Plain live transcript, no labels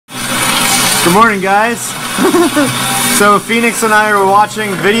Good morning, guys. So Phoenix and I are watching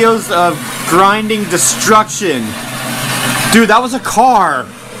videos of grinding destruction. Dude, that was a car.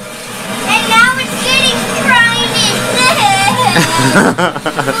 And now it's getting grinded.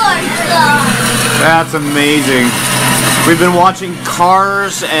 That's amazing. We've been watching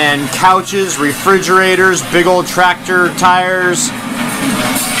cars and couches, refrigerators, big old tractor tires.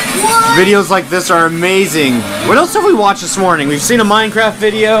 What? Videos like this are amazing. What else have we watched this morning? We've seen a Minecraft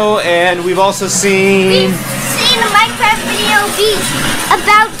video, and we've also seen... We've seen a Minecraft video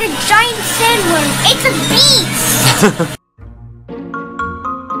about the giant sandworm. It's a beast!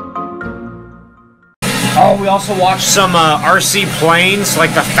 Oh, we also watched some RC planes,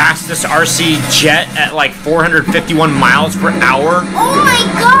 like the fastest RC jet at like 451 miles per hour. Oh my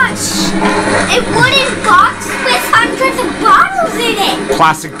gosh! A wooden box with hundreds of bottles in it!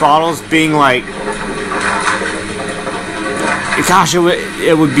 Plastic bottles being like... Gosh, it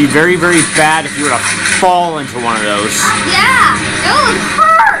would be very, very bad if you were to fall into one of those. Yeah, it would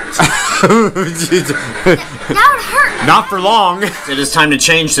hurt! That would hurt! Not for long. It is time to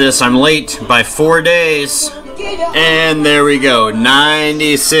change this. I'm late by 4 days. And there we go.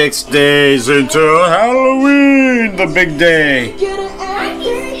 96 days until Halloween, the big day.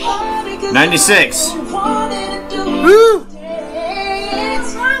 96. Woo!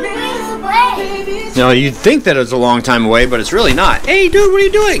 No, you'd think that it was a long time away, but it's really not. Hey, dude, what are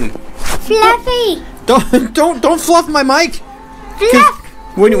you doing? Fluffy! Don't fluff my mic. Fluff!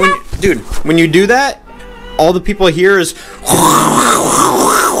 Dude, when you do that, all the people here is...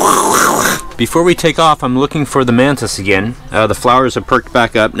 Before we take off, I'm looking for the mantis again. The flowers have perked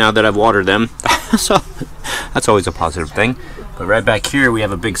back up now that I've watered them. So, that's always a positive thing. But right back here, we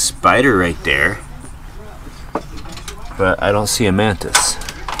have a big spider right there. But I don't see a mantis.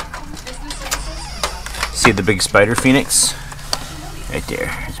 See the big spider, Phoenix? Right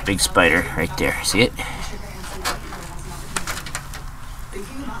there. There's a big spider right there. See it?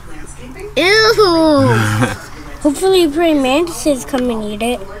 Ew! Hopefully praying mantises come and eat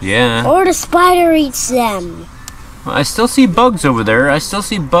it. Yeah. Or the spider eats them. Well, I still see bugs over there. I still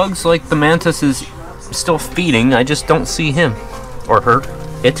see bugs like the mantis is still feeding. I just don't see him. Or her.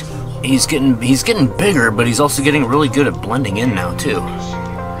 It. He's getting bigger, but he's also getting really good at blending in now, too.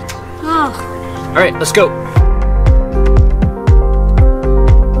 Oh. Alright, let's go.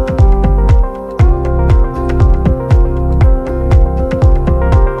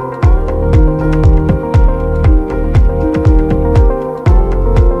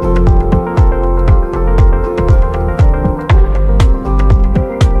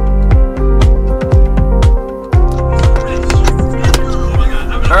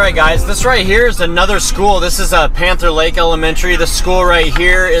 Alright guys, this right here is another school. This is Panther Lake Elementary. This school right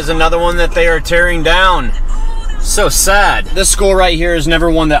here is another one that they are tearing down. So sad. This school right here is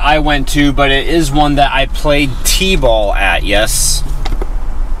never one that I went to, but it is one that I played t-ball at, yes.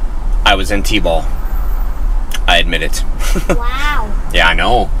 I was in t-ball. I admit it. Wow. Yeah, I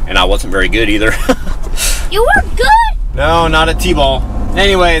know. And I wasn't very good either. You were good! No, not at t-ball.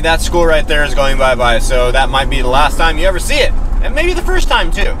 Anyway, that school right there is going bye-bye, so that might be the last time you ever see it. And maybe the first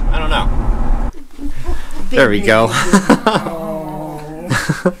time, too. I don't know. There we go. Oh,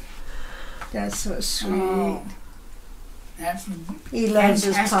 that's so sweet. Oh, he loves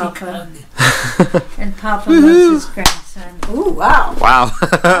his Papa. And Papa loves his grandson. Ooh, wow. Wow.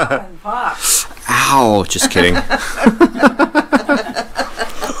 Papa and Pop. Ow, just kidding.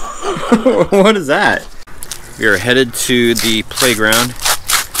 What is that? We are headed to the playground.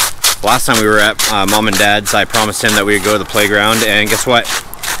 Last time we were at Mom and Dad's, I promised him that we would go to the playground, and guess what?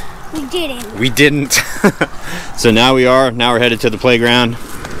 We didn't. We didn't. So now we are. Now we're headed to the playground.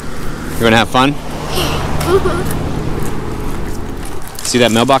 We're gonna have fun. See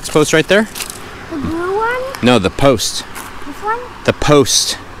that mailbox post right there? The blue one? No, the post. This one? The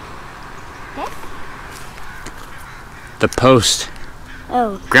post. This? The post.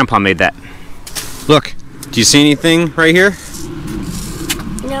 Oh. Grandpa made that. Look, do you see anything right here?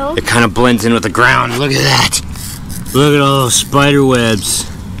 No. It kind of blends in with the ground. Look at that. Look at all those spider webs.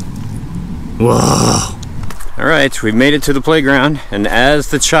 Whoa. Alright, we've made it to the playground, and as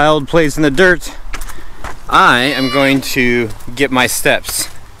the child plays in the dirt, I am going to get my steps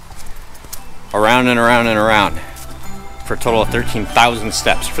around and around and around for a total of 13,000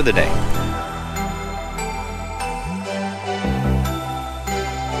 steps for the day.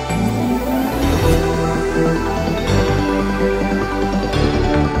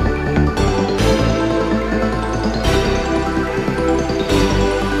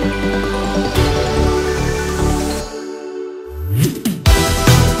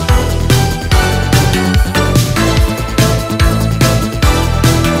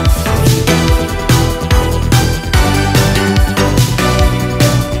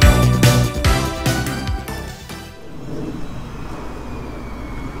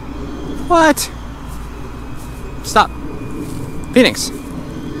 Phoenix.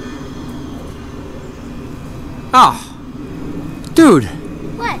 Oh. Dude.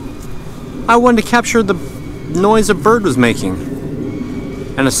 What? I wanted to capture the noise a bird was making.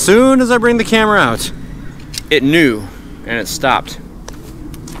 And as soon as I bring the camera out, it knew and it stopped.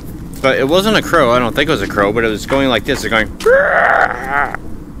 But it wasn't a crow. I don't think it was a crow, but it was going like this. It's going.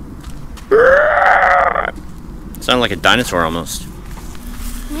 It sounded like a dinosaur almost.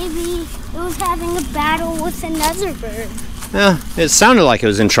 Maybe it was having a battle with another bird. Yeah, it sounded like it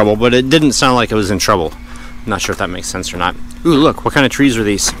was in trouble, but it didn't sound like it was in trouble. I'm not sure if that makes sense or not. Ooh, look, what kind of trees are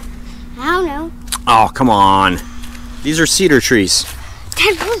these? I don't know. Oh, come on. These are cedar trees.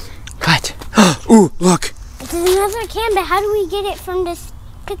 What? Ooh, look. It's another can, but how do we get it from this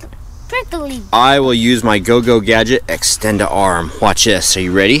prickly? I will use my go-go gadget, extend a arm. Watch this. Are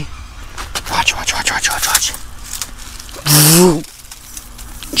you ready? Watch, watch, watch, watch, watch, watch.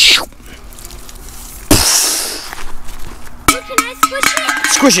 Can I squish it?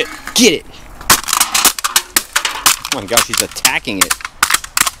 Squish it. Get it. Oh my gosh, he's attacking it.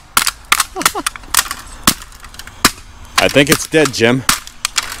 I think it's dead, Jim.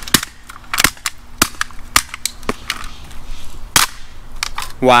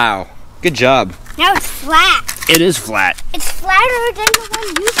 Wow. Good job. Now it's flat. It is flat. It's flatter than the one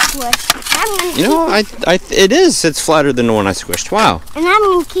you squished. You know, it is. It's flatter than the one I squished. Wow. And I'm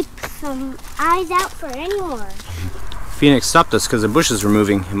going to keep some eyes out for any more. Phoenix stopped us because the bushes were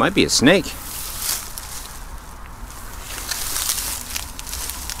moving. It might be a snake.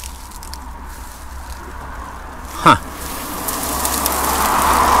 Huh.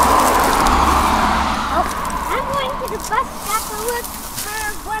 Oh, I'm going to the bus stop to look for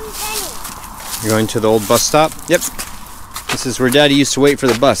 1 penny. You're going to the old bus stop? Yep. This is where Daddy used to wait for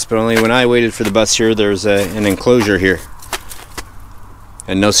the bus, but only when I waited for the bus here, there's an enclosure here.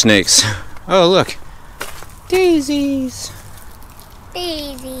 And no snakes. Oh, look. Daisies.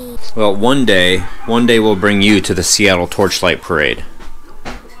 Daisies. Well, one day we'll bring you to the Seattle Torchlight Parade.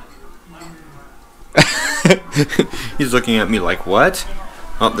 He's looking at me like, what?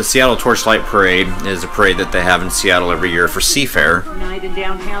 Well, the Seattle Torchlight Parade is a parade that they have in Seattle every year for Seafair. Night in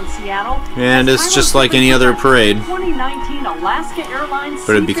downtown Seattle. And it's just like any other parade. 2019 Alaska Airlines.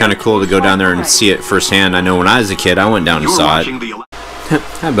 But it'd be kind of cool to go down there and see it firsthand. I know when I was a kid, I went down and saw it.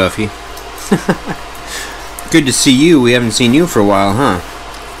 Hi, Buffy. Good to see you. We haven't seen you for a while, huh?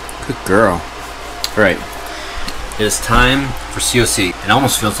 Good girl. Alright. It is time for COC. It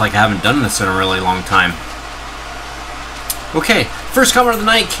almost feels like I haven't done this in a really long time. Okay, first comment of the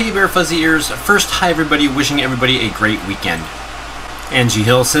night, K-Bear Fuzzy Ears. First, hi everybody, wishing everybody a great weekend. Angie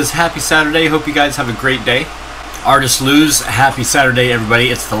Hill says, happy Saturday, hope you guys have a great day. Artist Luz, happy Saturday everybody.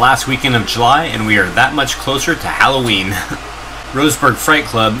 It's the last weekend of July and we are that much closer to Halloween. Roseburg Fright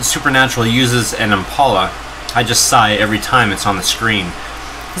Club, Supernatural uses an Impala. I just sigh every time it's on the screen.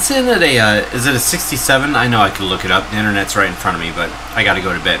 Is it a 67? I know I could look it up. The internet's right in front of me, but I gotta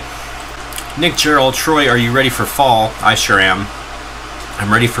go to bed. Nick Gerald, Troy, are you ready for fall? I sure am.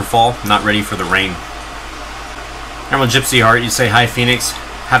 I'm ready for fall, not ready for the rain. Emerald Gypsy Heart, you say, hi Phoenix.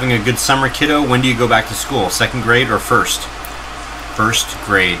 Having a good summer, kiddo? When do you go back to school? 2nd grade or 1st? 1st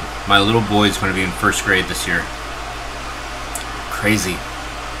grade. My little boy's going to be in 1st grade this year. Crazy.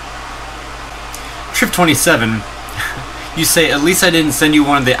 Trip 27. You say, at least I didn't send you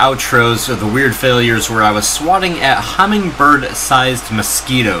one of the outros of the weird failures where I was swatting at hummingbird-sized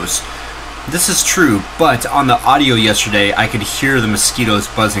mosquitoes. This is true, but on the audio yesterday, I could hear the mosquitoes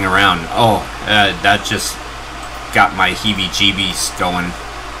buzzing around. Oh, that just got my heebie-jeebies going.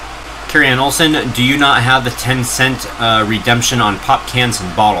 Carrie Ann Olsen, do you not have the 10-cent redemption on pop cans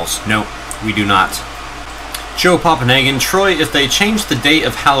and bottles? No, we do not. Joe Papanegan, Troy, if they change the date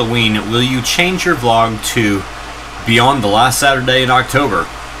of Halloween, will you change your vlog to beyond the last Saturday in October?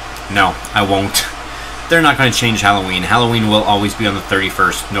 No, I won't. They're not going to change Halloween. Halloween will always be on the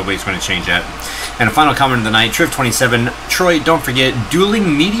 31st. Nobody's going to change that. And a final comment of the night, Trip 27. Troy, don't forget,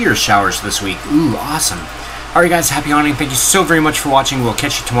 dueling meteor showers this week. Ooh, awesome. Alright guys, happy hunting. Thank you so very much for watching. We'll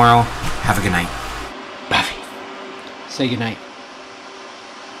catch you tomorrow. Have a good night. Buffy, say good night.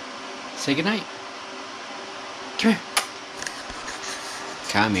 Say good night. Come here.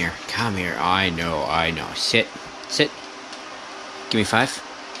 Come here. Come here. I know. Sit. Sit. Give me 5.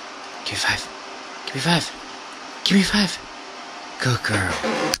 Give me 5. Give me 5. Give me 5. Good girl.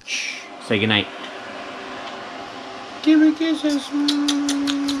 Shh. Say goodnight. Give me kisses.